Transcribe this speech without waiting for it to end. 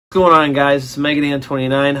What's going on, guys? It's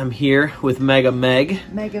MEGAMEG29. I'm here with MEGAMEG.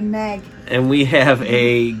 MEGAMEG. And we have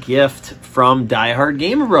a gift from Die Hard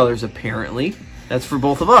Gamer Brothers, apparently. That's for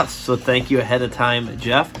both of us. So thank you ahead of time,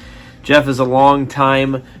 Jeff. Jeff is a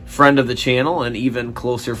longtime friend of the channel, and even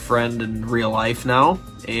closer friend in real life now.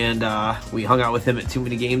 And we hung out with him at Too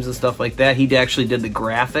Many Games and stuff like that. He actually did the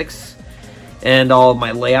graphics and all of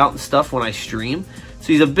my layout and stuff when I stream. So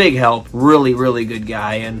he's a big help. Really, really good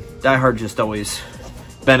guy. And Die Hard just always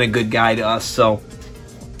been a good guy to us. So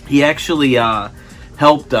he actually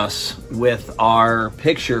helped us with our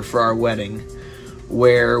picture for our wedding,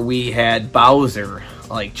 where we had Bowser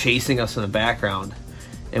like chasing us in the background,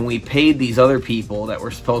 and we paid these other people that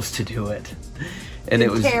were supposed to do it, and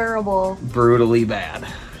it was terrible, brutally bad.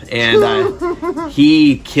 And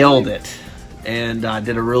he killed it and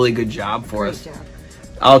did a really good job for us. Great job.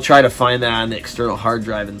 I'll try to find that on the external hard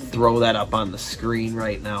drive and throw that up on the screen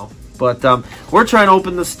right now. But we're trying to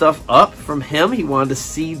open this stuff up from him. He wanted to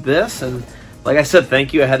see this. And like I said,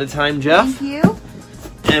 thank you ahead of time, Jeff. Thank you.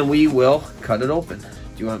 And we will cut it open. Do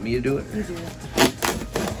you want me to do it? You do it.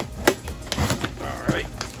 All right.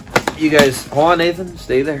 You guys, hold on, Nathan.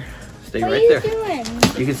 Stay there. Stay right there. What are you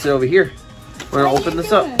doing? You can sit over here. We're going to open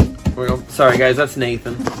this up. Sorry, guys. That's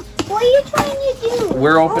Nathan. What are you trying to do?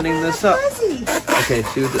 We're opening this up. Prezi. Okay,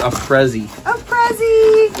 see what a Prezi. A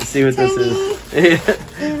Prezi. Let's see what this is.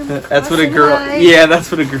 Animal That's what a Crossing girl. life. Yeah, that's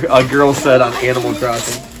what a girl said on Animal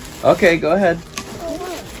Crossing. Okay, go ahead.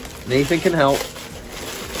 Nathan can help.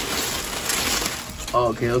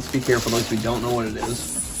 Okay, let's be careful because we don't know what it is.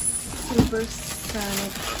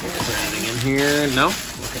 Supersonic. Is there anything in here? No.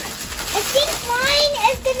 Okay. I think mine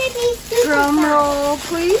is gonna be super Drum fun. roll,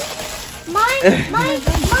 please. Mine.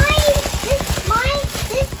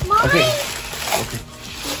 Okay.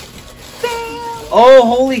 Bam. Oh,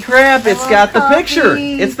 holy crap! It's love got the coffee. picture.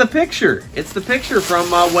 It's the picture. It's the picture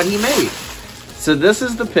from what he made. So this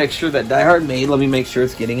is the picture that Die Hard made. Let me make sure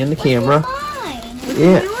it's getting in the camera. Mine.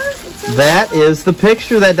 Yeah. That is the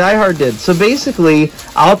picture that Die Hard did. So basically,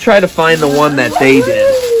 I'll try to find the one that they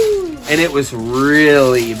did. And it was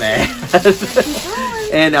really bad.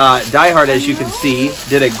 And Die Hard, as you can see,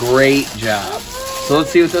 did a great job. So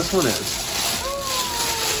let's see what this one is.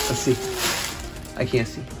 Let's see. I can't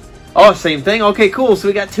see. Oh, same thing? Okay, cool. So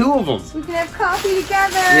we got two of them. We can have coffee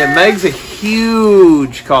together. Yeah, Meg's a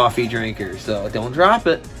huge coffee drinker, so don't drop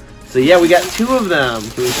it. So yeah, we got two of them.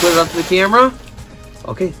 Can we put it up to the camera?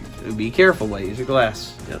 Okay, be careful, use your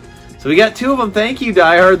glass. Yep. So we got two of them. Thank you,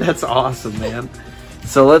 Die Hard. That's awesome, man.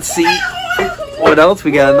 So let's see what else.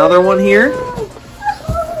 We got another one here.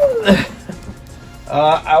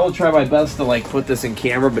 I will try my best to like put this in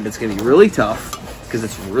camera, but it's gonna be really tough because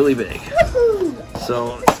it's really big.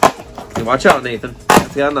 So watch out, Nathan.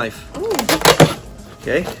 It's got a knife.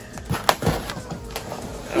 Okay.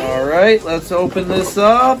 All right, let's open this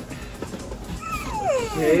up.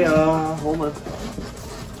 Okay, hold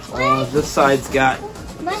on. This side's got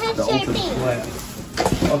the open flap.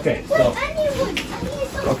 Okay, so.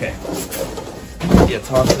 Okay. Yeah,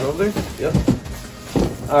 toss it over there. Yep.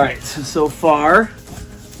 All right, so far,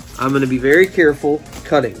 I'm going to be very careful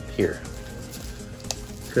cutting here,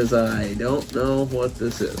 because I don't know what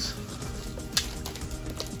this is.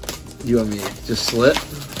 Do you want me to just slit?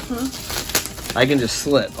 I can just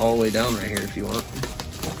slit all the way down right here if you want.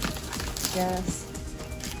 Yes.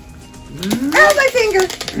 Ow, my finger.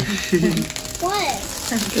 What?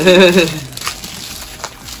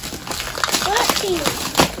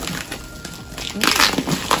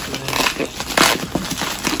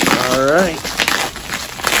 All right.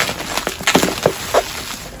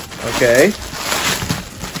 Okay.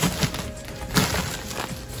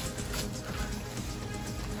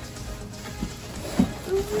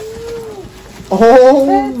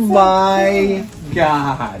 Oh my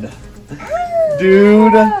God.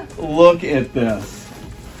 Dude, look at this.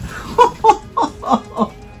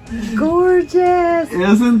 Gorgeous.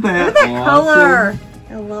 Isn't that Look at that awesome? color.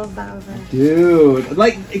 I love Bowser. Dude,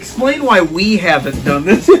 like, explain why we haven't done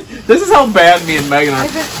this. This is how bad me and Megan are.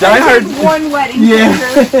 Die I Hard. did one wedding Yeah.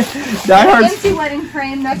 picture. Die Hard's. Empty wedding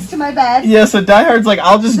frame next to my bed. Yeah, so Die Hard's like,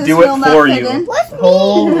 I'll just This do it will not for fit you. in. What's me?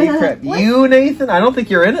 Holy crap. What? You, Nathan? I don't think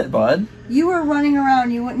you're in it, bud. You were running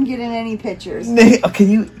around. You wouldn't get in any pictures. Can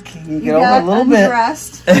you You get over got a little bit?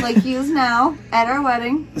 undressed like he is now at our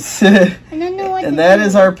wedding. I don't know what And to that do.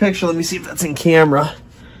 is our picture. Let me see if that's in camera.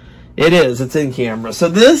 It is. It's in camera. So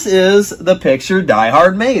this is the picture Die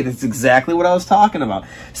Hard made. It's exactly what I was talking about.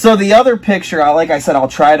 So the other picture, like I said, I'll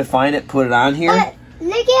try to find it, put it on here. But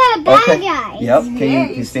look at a bad guy. Yep. Yeah, Can you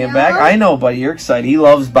you stand see back? him? I know, buddy. You're excited. He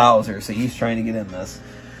loves Bowser, so he's trying to get in this.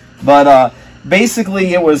 But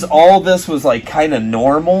basically it was all this was like kind of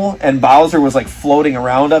normal, and Bowser was like floating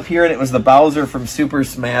around up here, and it was the Bowser from Super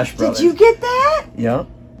Smash Bros. Did you get that? Yeah.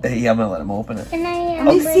 Hey, I'm gonna let him open it. Can I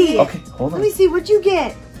Let me see. Okay, hold on. Let me see. What'd you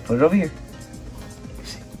get? Put it over here.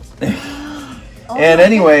 Oh And my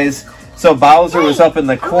anyways, so Bowser was up in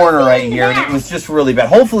the corner right here, and it was just really bad.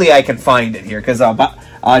 Hopefully I can find it here, because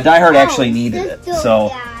Die Hard actually needed it, so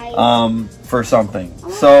for something.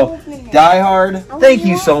 So Die Hard, thank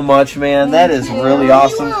you so much, man. That is really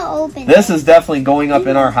awesome. This is definitely going up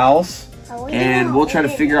in our house, and we'll try to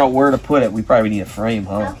figure out where to put it. We probably need a frame,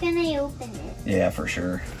 How huh? can I open it? Yeah, for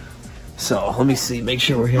sure. So let me see. Make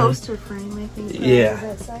sure we're here. Poster frame, I think. Yeah.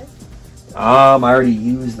 That size? I already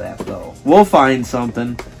used that though. We'll find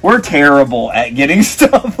something. We're terrible at getting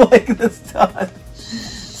stuff like this done.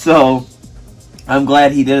 So I'm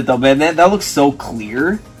glad he did it though, man. That looks so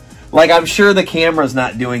clear. Like, I'm sure the camera's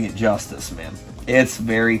not doing it justice, man. It's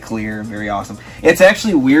very clear, very awesome. It's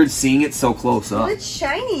actually weird seeing it so close Well, up. it's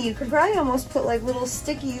shiny. You could probably almost put like little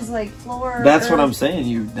stickies, like floor. That's what I'm saying.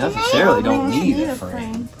 You necessarily don't need a a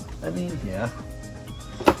frame. I mean, yeah.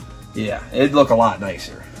 Yeah, it'd look a lot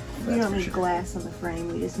nicer. We don't need glass on the frame.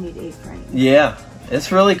 We just need a frame. Yeah,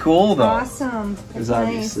 it's really cool though. Awesome. There's That's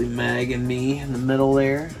obviously Meg and me in the middle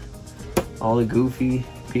there. All the goofy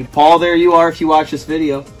people. Paul, there you are if you watch this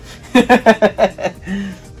video.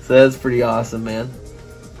 So that's pretty awesome, man.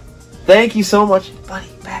 Thank you so much. Buddy,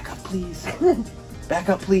 back up, please. Back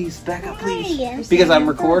up, please. Back up, please. Because I'm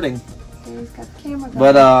recording. He's got the camera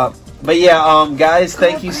going. But yeah, guys,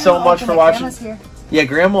 thank you so much for watching. Here. Yeah,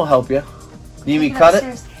 Grandma will help you. You need me Take cut it?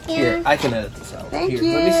 upstairs. Here, I can edit this out. Thank Here,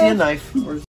 let me you. see a knife. Where's